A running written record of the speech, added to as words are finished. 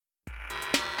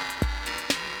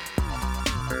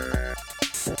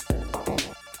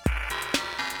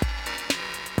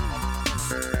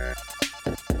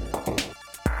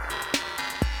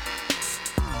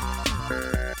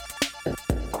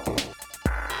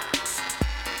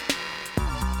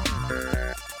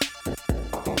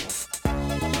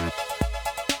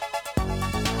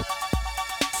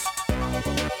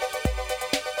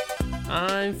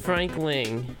Frank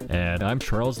Ling. And I'm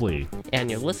Charles Lee. And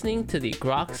you're listening to the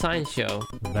Grok Science Show.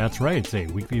 That's right. It's a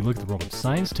weekly look at the world of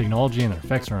science, technology, and their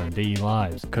effects on our daily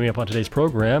lives. Coming up on today's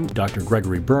program, Dr.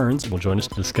 Gregory Burns will join us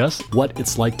to discuss what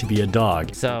it's like to be a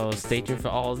dog. So stay tuned for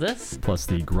all of this. Plus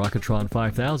the Grokatron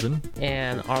 5000.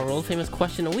 And our world-famous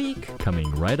question a week.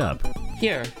 Coming right up.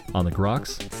 Here. On the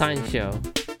Groks Science Show.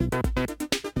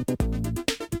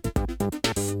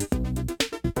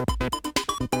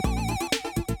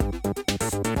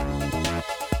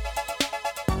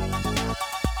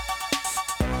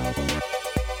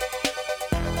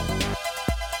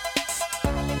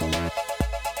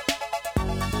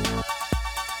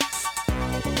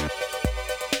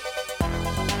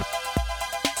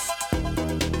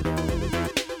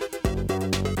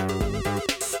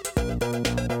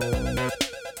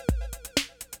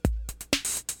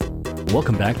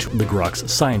 Welcome back to the Groks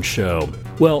Science Show.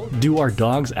 Well, do our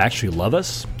dogs actually love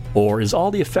us? Or is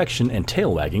all the affection and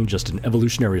tail wagging just an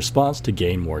evolutionary response to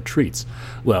gain more treats?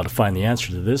 Well, to find the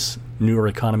answer to this,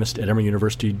 neuroeconomist at Emory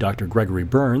University, Dr. Gregory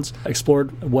Burns,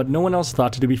 explored what no one else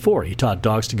thought to do before. He taught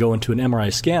dogs to go into an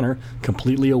MRI scanner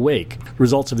completely awake. The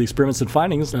results of the experiments and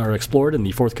findings are explored in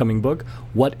the forthcoming book,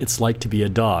 What It's Like to Be a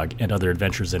Dog and Other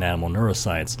Adventures in Animal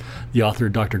Neuroscience. The author,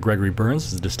 Dr. Gregory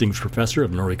Burns, is a distinguished professor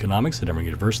of neuroeconomics at Emory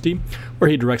University, where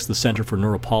he directs the Center for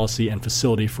Neuropolicy and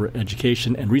Facility for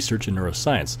Education and Research in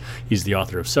Neuroscience. He's the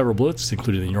author of several books,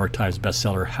 including the New York Times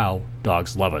bestseller, How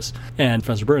Dogs Love Us. And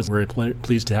Professor Burns, we're very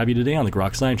pleased to have you today on the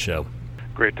Grok Science Show.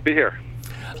 Great to be here.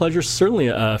 Pleasure. Certainly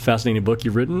a fascinating book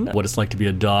you've written, What It's Like to Be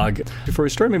a Dog. Before we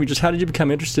start, maybe just how did you become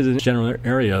interested in the general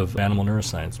area of animal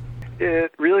neuroscience?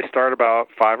 It really started about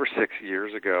 5 or 6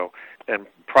 years ago. And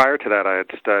prior to that, I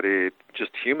had studied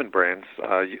just human brains,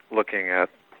 looking at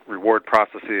reward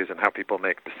processes and how people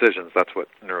make decisions. That's what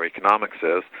neuroeconomics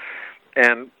is.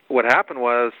 And what happened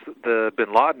was the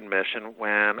Bin Laden mission,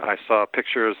 when I saw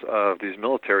pictures of these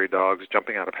military dogs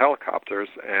jumping out of helicopters,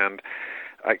 and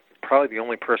I probably the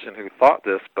only person who thought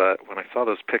this, but when I saw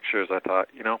those pictures, I thought,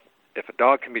 if a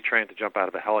dog can be trained to jump out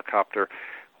of a helicopter,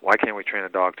 why can't we train a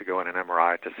dog to go in an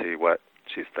MRI to see what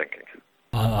she's thinking?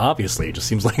 Obviously, it just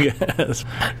seems like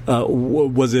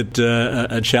was it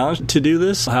a challenge to do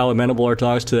this? How amenable are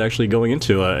dogs to actually going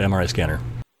into an MRI scanner?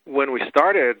 When we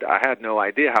started, I had no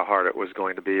idea how hard it was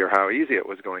going to be or how easy it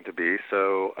was going to be,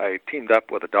 so I teamed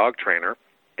up with a dog trainer,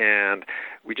 and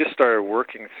we just started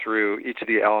working through each of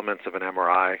the elements of an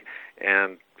MRI,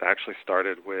 and actually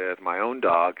started with my own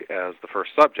dog as the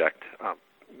first subject,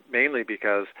 mainly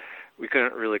because we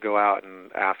couldn't really go out and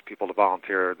ask people to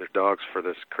volunteer their dogs for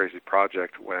this crazy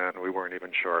project when we weren't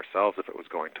even sure ourselves if it was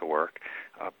going to work,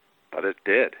 but it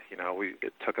did.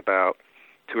 It took about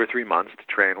 2 or 3 months to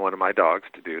train one of my dogs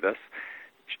to do this.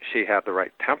 She had the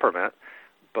right temperament,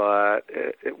 but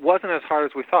it wasn't as hard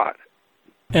as we thought.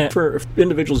 And for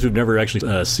individuals who've never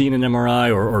actually seen an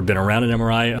MRI or been around an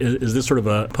MRI, is this sort of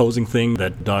a posing thing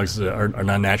that dogs are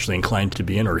not naturally inclined to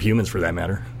be in, or humans for that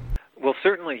matter? Well,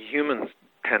 certainly humans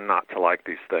tend not to like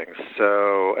these things.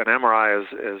 So an MRI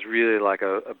is really like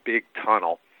a big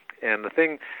tunnel. And the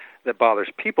thing that bothers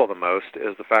people the most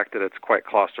is the fact that it's quite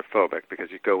claustrophobic,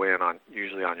 because you go in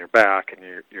usually on your back, and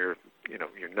your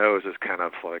nose is kind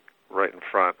of like right in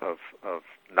front of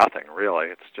nothing really.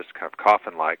 It's just kind of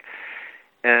coffin-like.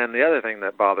 And the other thing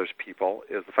that bothers people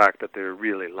is the fact that they're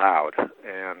really loud,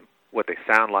 and what they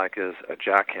sound like is a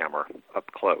jackhammer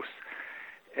up close.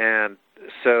 And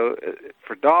so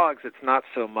for dogs, it's not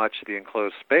so much the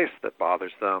enclosed space that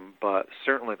bothers them, but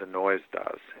certainly the noise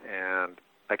does. And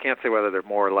I can't say whether they're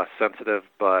more or less sensitive,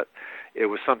 but it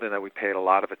was something that we paid a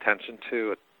lot of attention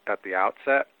to at the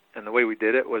outset. And the way we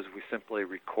did it was we simply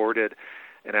recorded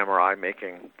an MRI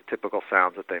making the typical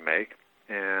sounds that they make,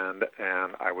 and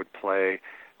I would play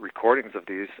recordings of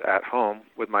these at home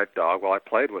with my dog while I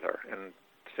played with her, and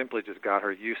simply just got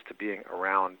her used to being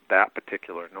around that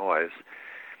particular noise.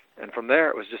 And from there,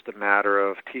 it was just a matter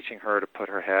of teaching her to put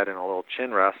her head in a little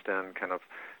chin rest and kind of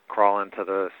crawl into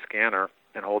the scanner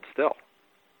and hold still.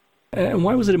 And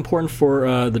why was it important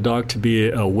for the dog to be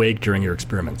awake during your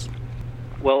experiments?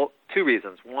 Well, 2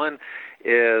 reasons. One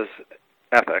is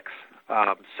ethics.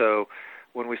 So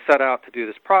when we set out to do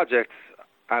this project,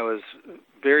 I was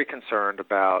very concerned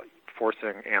about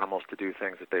forcing animals to do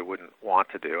things that they wouldn't want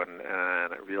to do, and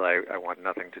really I want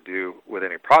nothing to do with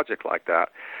any project like that.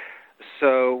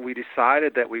 So we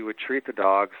decided that we would treat the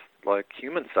dogs like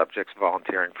human subjects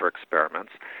volunteering for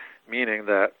experiments, meaning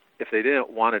that if they didn't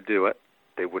want to do it,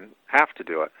 they wouldn't have to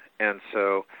do it. And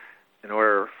so in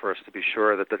order for us to be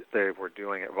sure that they were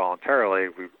doing it voluntarily,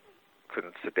 we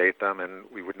couldn't sedate them, and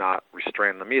we would not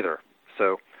restrain them either.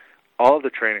 So all of the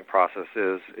training process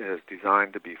is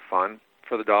designed to be fun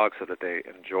for the dog so that they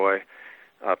enjoy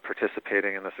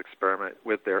participating in this experiment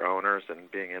with their owners and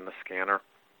being in the scanner.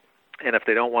 And if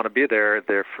they don't want to be there,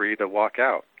 they're free to walk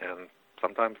out, and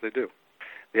sometimes they do.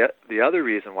 The other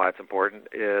reason why it's important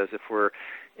is if we're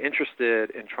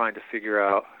interested in trying to figure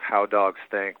out how dogs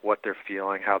think, what they're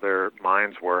feeling, how their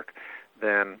minds work,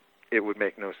 then it would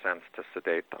make no sense to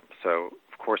sedate them. So,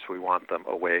 of course, we want them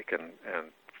awake and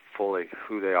fully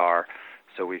who they are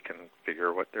so we can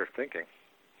figure what they're thinking.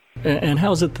 And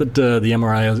how is it that the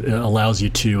MRI allows you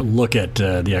to look at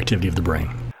the activity of the brain?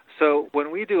 So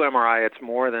when we do MRI, it's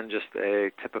more than just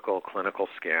a typical clinical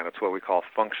scan. It's what we call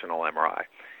functional MRI.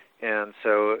 And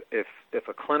so if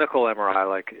a clinical MRI,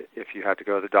 like if you had to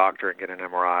go to the doctor and get an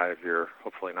MRI of your,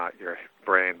 hopefully not your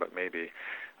brain, but maybe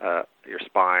your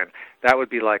spine, that would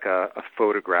be like a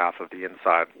photograph of the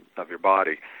inside of your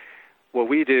body. What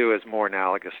we do is more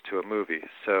analogous to a movie.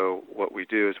 So what we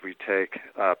do is we take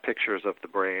pictures of the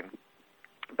brain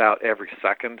about every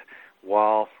second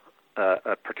while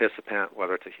a participant,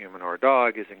 whether it's a human or a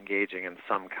dog, is engaging in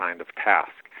some kind of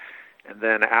task. And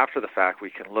then after the fact, we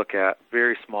can look at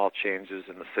very small changes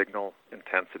in the signal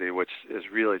intensity, which is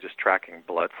really just tracking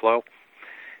blood flow.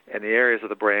 And the areas of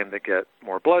the brain that get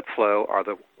more blood flow are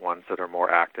the ones that are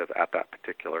more active at that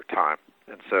particular time.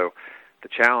 And so the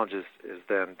challenge is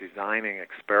then designing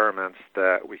experiments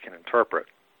that we can interpret.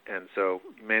 And so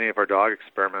many of our dog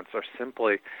experiments are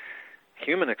simply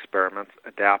human experiments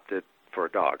adapted for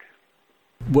a dog.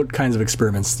 What kinds of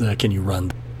experiments can you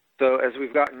run? So as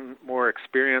we've gotten more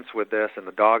experience with this and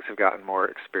the dogs have gotten more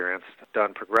experienced,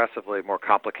 done progressively more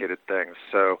complicated things.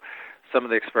 So some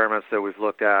of the experiments that we've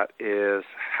looked at is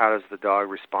how does the dog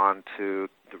respond to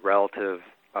the relative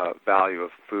value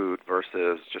of food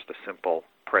versus just a simple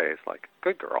praise like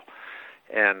good girl.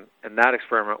 And that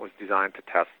experiment was designed to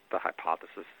test the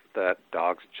hypothesis that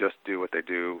dogs just do what they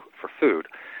do for food.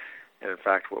 And in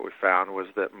fact, what we found was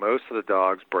that most of the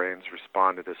dogs' brains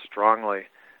responded as strongly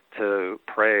to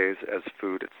praise as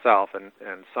food itself, and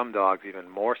some dogs even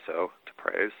more so to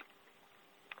praise.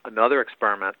 Another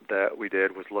experiment that we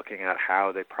did was looking at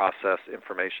how they process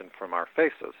information from our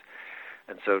faces.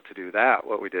 And so to do that,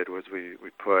 what we did was we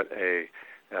put a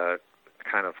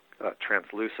kind of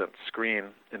translucent screen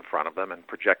in front of them and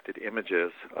projected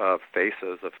images of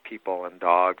faces of people and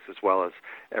dogs as well as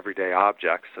everyday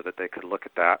objects so that they could look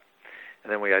at that.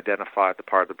 And then we identified the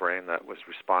part of the brain that was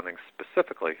responding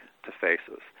specifically to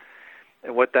faces.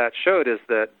 And what that showed is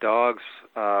that dogs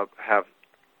have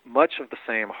much of the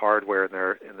same hardware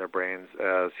in their brains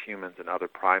as humans and other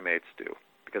primates do.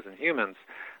 Because in humans,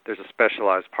 there's a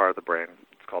specialized part of the brain,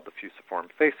 it's called the fusiform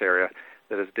face area,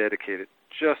 that is dedicated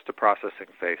just to processing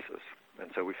faces.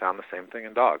 And so we found the same thing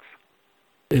in dogs.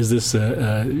 Is this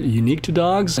unique to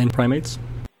dogs and primates?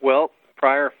 Well,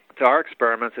 prior to our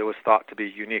experiments, it was thought to be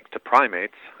unique to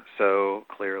primates, so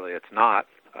clearly it's not.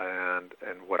 And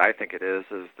what I think it is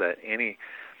that any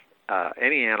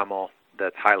animal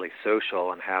that's highly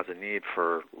social and has a need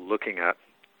for looking at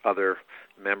other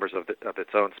members of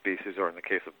its own species, or in the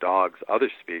case of dogs, other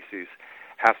species,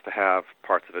 has to have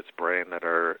parts of its brain that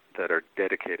are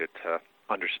dedicated to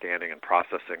understanding and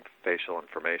processing facial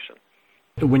information.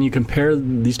 When you compare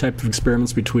these types of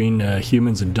experiments between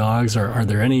humans and dogs, are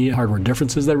there any hardware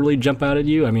differences that really jump out at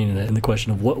you? I mean, in the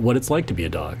question of what it's like to be a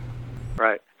dog.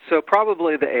 Right. So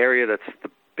probably the area that's the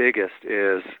biggest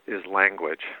is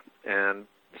language. And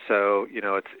so,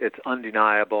 it's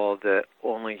undeniable that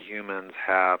only humans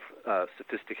have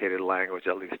sophisticated language,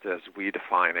 at least as we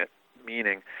define it,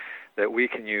 meaning that we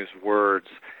can use words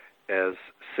as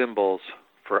symbols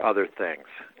for other things.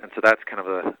 And so that's kind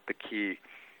of the key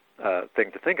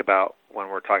thing to think about when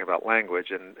we're talking about language.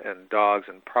 And dogs,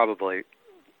 and probably,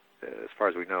 as far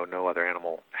as we know, no other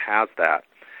animal has that.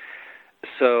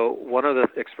 So one of the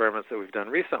experiments that we've done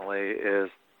recently is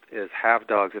have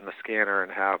dogs in the scanner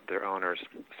and have their owners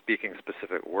speaking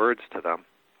specific words to them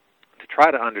to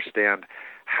try to understand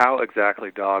how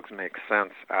exactly dogs make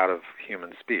sense out of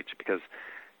human speech, because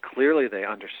clearly they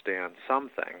understand some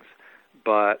things,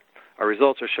 but our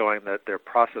results are showing that they're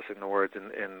processing the words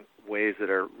in ways that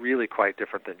are really quite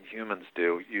different than humans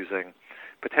do, using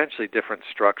potentially different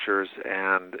structures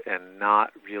and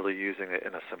not really using it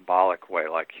in a symbolic way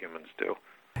like humans do.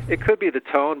 It could be the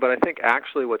tone, but I think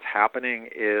actually what's happening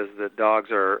is that dogs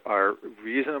are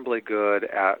reasonably good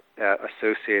at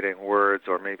associating words,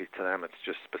 or maybe to them it's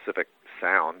just specific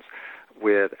sounds,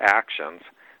 with actions.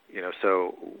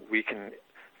 So we can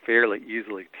fairly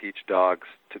easily teach dogs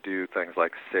to do things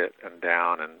like sit and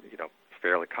down and,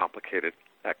 fairly complicated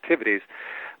activities.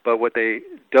 But what they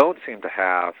don't seem to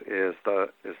have is the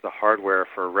hardware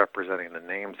for representing the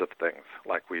names of things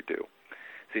like we do.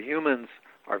 So humans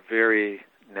are very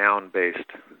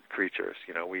noun-based creatures.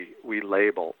 We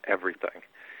label everything.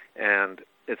 And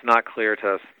it's not clear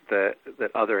to us that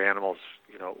other animals,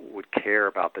 would care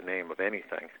about the name of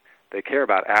anything. They care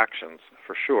about actions,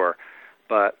 for sure,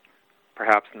 but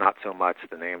perhaps not so much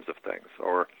the names of things,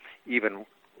 or even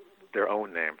their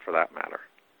own name, for that matter.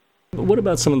 What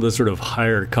about some of the sort of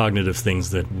higher cognitive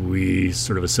things that we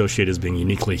sort of associate as being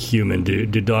uniquely human? Do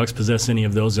dogs possess any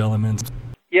of those elements?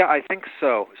 Yeah, I think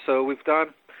so. So we've done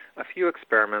a few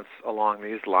experiments along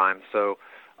these lines. So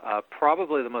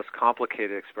probably the most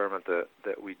complicated experiment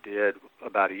that we did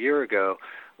about a year ago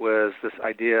was this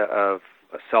idea of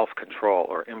self-control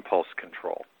or impulse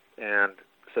control. And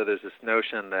so there's this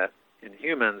notion that in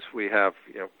humans we have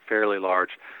fairly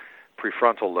large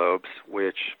prefrontal lobes,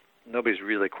 which nobody's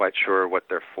really quite sure what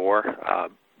they're for,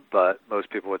 but most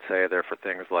people would say they're for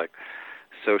things like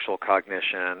social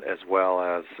cognition, as well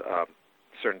as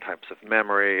certain types of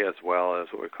memory, as well as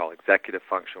what we call executive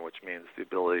function, which means the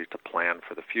ability to plan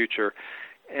for the future,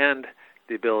 and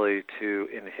the ability to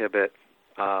inhibit,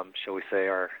 shall we say,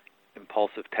 our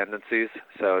impulsive tendencies.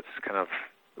 So it's kind of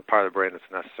the part of the brain that's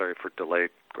necessary for delayed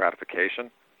gratification.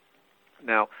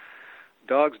 Now,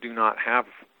 dogs do not have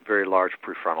very large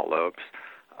prefrontal lobes.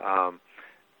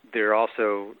 They're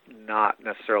also not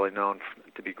necessarily known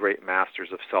to be great masters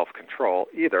of self-control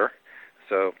either,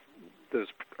 so those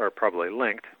are probably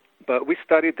linked. But we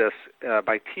studied this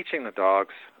by teaching the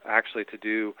dogs actually to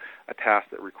do a task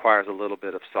that requires a little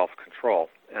bit of self-control.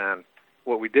 And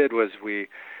what we did was we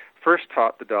first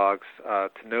taught the dogs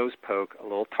to nose poke a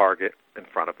little target in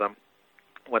front of them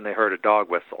when they heard a dog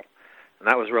whistle. And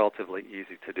that was relatively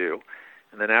easy to do.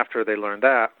 And then after they learned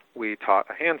that, we taught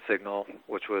a hand signal,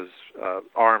 which was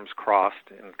arms crossed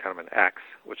in kind of an X,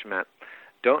 which meant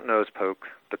don't nose poke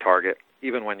the target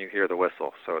even when you hear the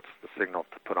whistle. So it's the signal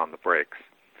to put on the brakes.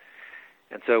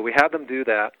 And so we had them do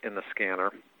that in the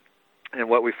scanner. And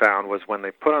what we found was when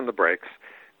they put on the brakes,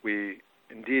 we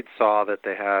indeed saw that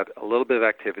they had a little bit of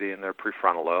activity in their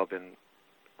prefrontal lobe in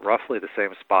roughly the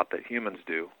same spot that humans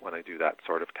do when they do that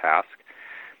sort of task.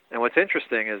 And what's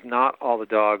interesting is not all the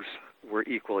dogs were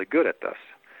equally good at this.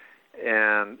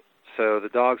 And so the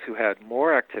dogs who had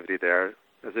more activity there,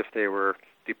 as if they were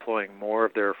deploying more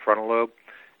of their frontal lobe,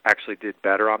 actually did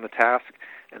better on the task,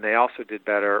 and they also did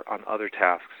better on other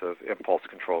tasks of impulse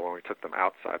control when we took them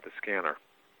outside the scanner.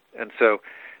 And so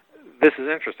this is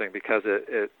interesting because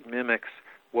it mimics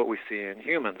what we see in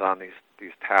humans on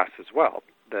these tasks as well,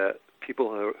 that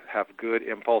people who have good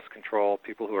impulse control,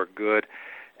 people who are good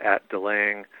at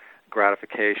delaying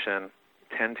gratification,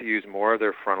 tend to use more of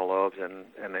their frontal lobes,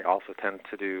 and they also tend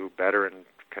to do better in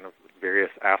kind of various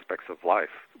aspects of life,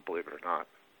 believe it or not.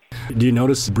 Do you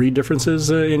notice breed differences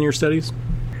in your studies?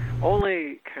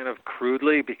 Only kind of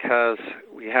crudely, because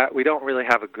we don't really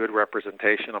have a good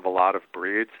representation of a lot of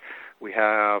breeds. We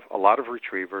have a lot of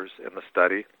retrievers in the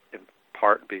study, in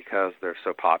part because they're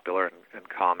so popular and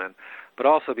common, but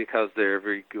also because they're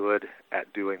very good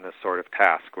at doing this sort of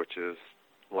task, which is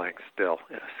laying still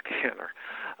in a scanner.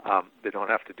 They don't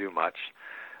have to do much.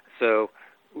 So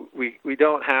we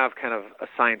don't have kind of a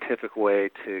scientific way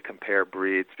to compare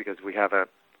breeds because we haven't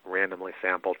randomly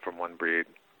sampled from one breed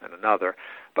and another,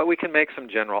 but we can make some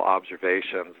general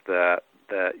observations that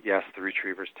yes, the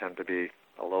retrievers tend to be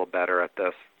a little better at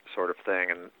this sort of thing,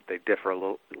 and they differ a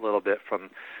little bit from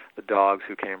the dogs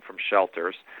who came from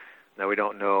shelters. Now, we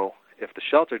don't know if the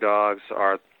shelter dogs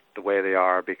are the way they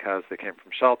are because they came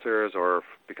from shelters or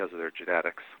because of their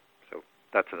genetics. So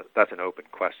that's an open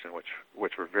question,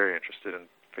 which we're very interested in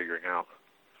figuring out.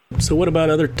 So what about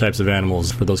other types of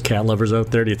animals? For those cat lovers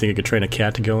out there, do you think you could train a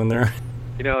cat to go in there?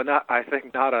 I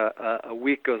think not a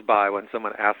week goes by when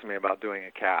someone asks me about doing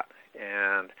a cat.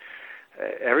 And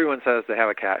everyone says they have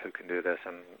a cat who can do this,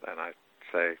 and I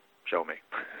say, show me.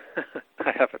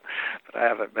 I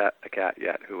haven't met a cat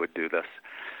yet who would do this.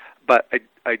 But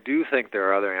I do think there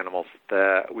are other animals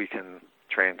that we can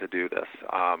train to do this.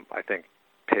 I think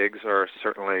pigs are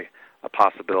certainly a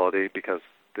possibility because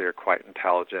they're quite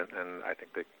intelligent, and I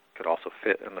think they could also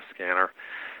fit in the scanner.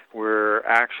 We're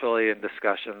actually in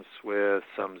discussions with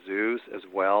some zoos as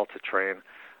well to train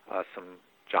some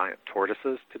giant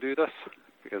tortoises to do this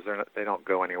because they don't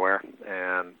go anywhere,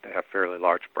 and they have fairly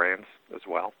large brains as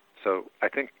well. So I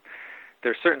think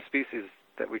there are certain species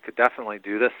that we could definitely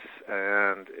do this,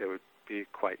 and it would be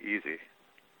quite easy.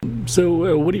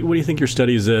 So what do you think your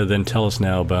studies then tell us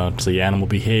now about the animal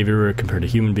behavior compared to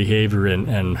human behavior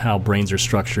and how brains are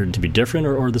structured to be different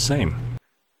or the same?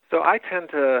 So I tend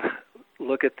to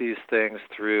look at these things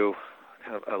through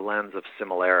kind of a lens of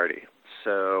similarity.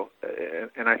 So,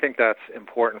 and I think that's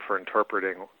important for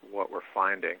interpreting what we're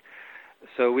finding.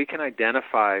 So we can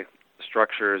identify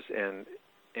structures in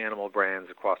animal brains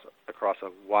across a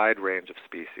wide range of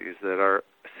species that are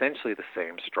essentially the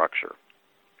same structure.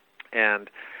 And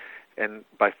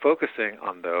by focusing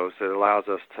on those, it allows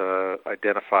us to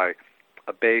identify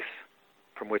a base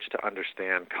from which to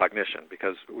understand cognition,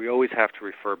 because we always have to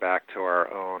refer back to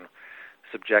our own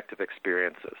subjective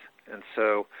experiences. And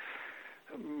so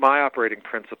my operating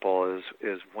principle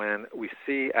is when we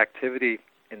see activity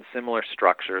in similar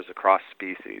structures across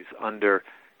species under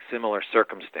similar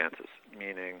circumstances,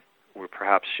 meaning we're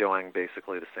perhaps showing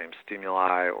basically the same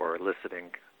stimuli or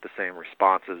eliciting the same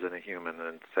responses in a human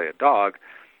and, say, a dog,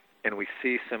 and we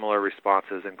see similar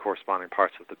responses in corresponding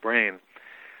parts of the brain,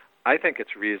 I think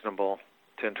it's reasonable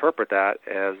to interpret that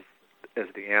as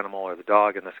the animal, or the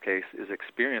dog in this case, is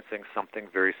experiencing something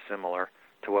very similar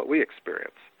to what we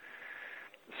experience.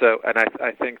 So, and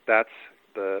I think that's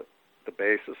the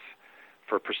basis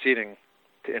for proceeding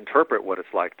to interpret what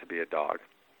it's like to be a dog.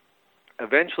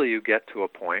 Eventually you get to a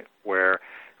point where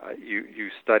you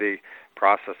study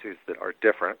processes that are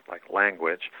different, like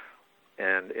language,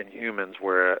 and in humans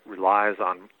where it relies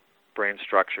on brain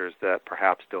structures that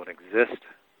perhaps don't exist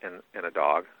in a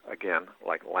dog, again,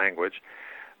 like language.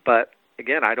 But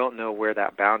again, I don't know where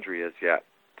that boundary is yet.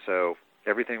 So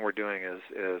everything we're doing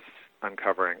is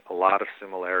uncovering a lot of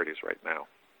similarities right now.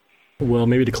 Well,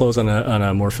 maybe to close on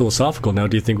a more philosophical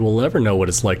note, do you think we'll ever know what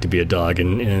it's like to be a dog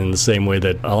in the same way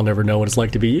that I'll never know what it's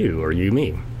like to be you or you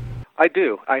me? I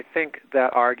do. I think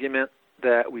that argument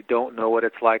that we don't know what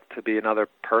it's like to be another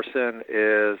person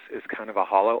is kind of a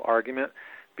hollow argument,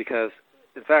 because,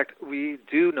 in fact, we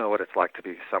do know what it's like to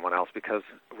be someone else because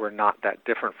we're not that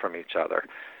different from each other.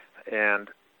 And,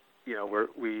 you know,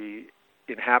 we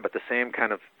inhabit the same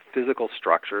kind of physical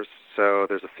structures, so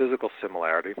there's a physical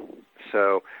similarity.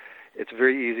 So it's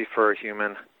very easy for a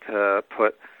human to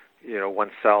put,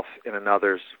 oneself in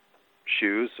another's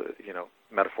shoes,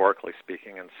 metaphorically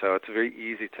speaking, and so it's very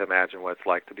easy to imagine what it's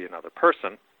like to be another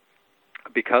person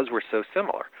because we're so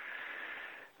similar.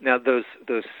 Now, those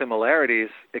similarities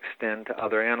extend to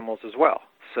other animals as well.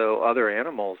 So other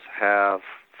animals have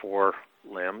 4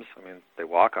 limbs. I mean, they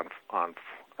walk on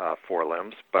 4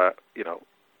 limbs, but,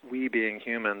 we being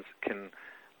humans can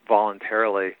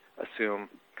voluntarily assume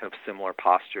kind of similar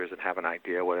postures and have an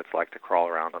idea what it's like to crawl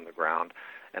around on the ground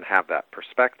and have that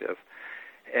perspective.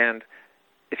 And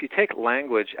if you take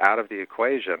language out of the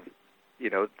equation,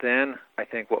 then I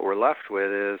think what we're left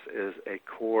with is a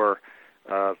core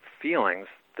of feelings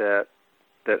that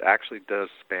actually does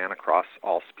span across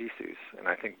all species. And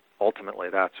I think ultimately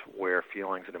that's where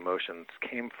feelings and emotions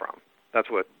came from.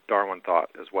 That's what Darwin thought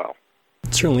as well.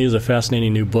 It certainly is a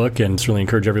fascinating new book, and certainly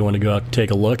encourage everyone to go out and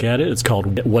take a look at it. It's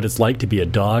called What It's Like to Be a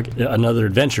Dog, Another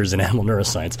Adventures in Animal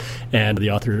Neuroscience, and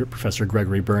the author, Professor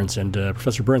Gregory Berns. And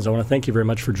Professor Berns, I want to thank you very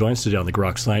much for joining us today on the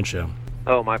Grok Science Show.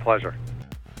 Oh, my pleasure.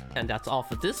 And that's all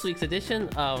for this week's edition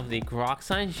of the Grok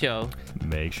Science Show.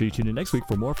 Make sure you tune in next week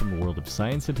for more from the world of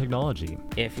science and technology.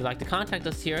 If you'd like to contact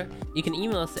us here, you can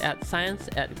email us at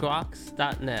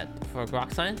science@groks.net. For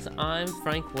Grok Science, I'm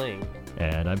Frank Ling.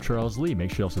 And I'm Charles Lee.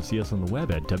 Make sure you also see us on the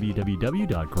web at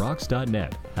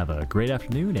www.groks.net. Have a great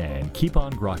afternoon and keep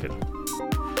on grokking.